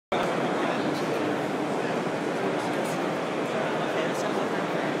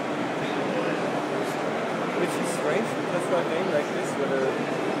for a game like this, where the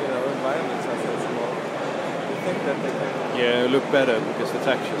environments are so small, you think that they can look better because the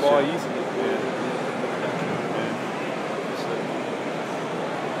textures more easily.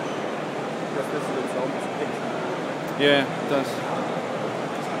 Because this looks almost pixel. Yeah, it does.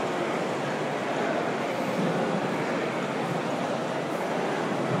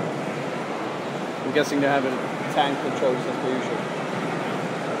 I'm guessing they have a tank controls as per usual.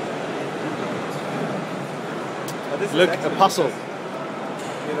 Look, a puzzle.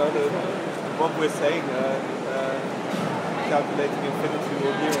 Because, what we're saying, calculating infinity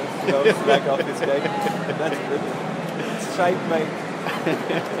coherence, flag off this game. That's brilliant. It's shite, mate.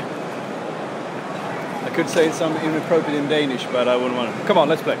 I could say some inappropriate in Danish, but I wouldn't want to. Come on,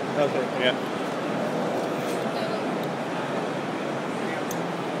 let's play. Okay. Yeah.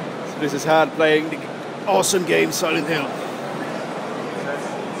 So this is hard playing the awesome game Silent Hill.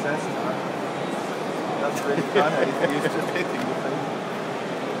 That's really fun. He's just hitting the thing.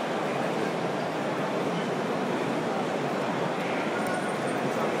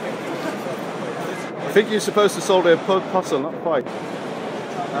 I think you're supposed to solve a puzzle, not fight.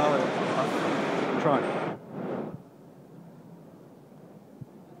 No, try.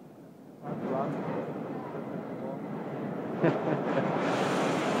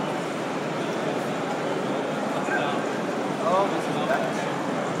 Oh, this is that.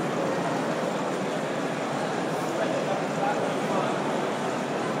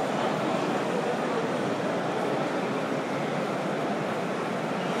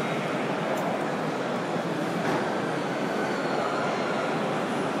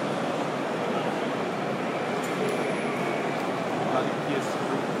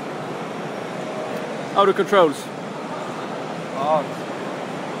 How the controls? Oh,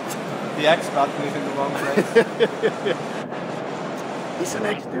 the X button is in the wrong place. He's an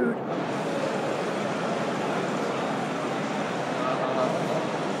X dude.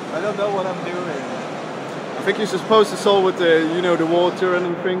 I don't know what I'm doing. I think you're supposed to solve with the, the water and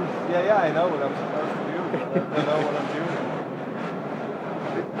everything. Yeah, I know what I'm supposed to do, but I don't know what I'm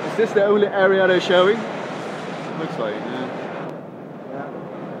doing. Is this the only area they're showing? Looks like, yeah.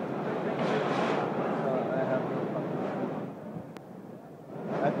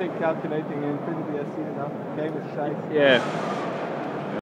 I think calculating infinity has seen enough. The game is shite. Yeah.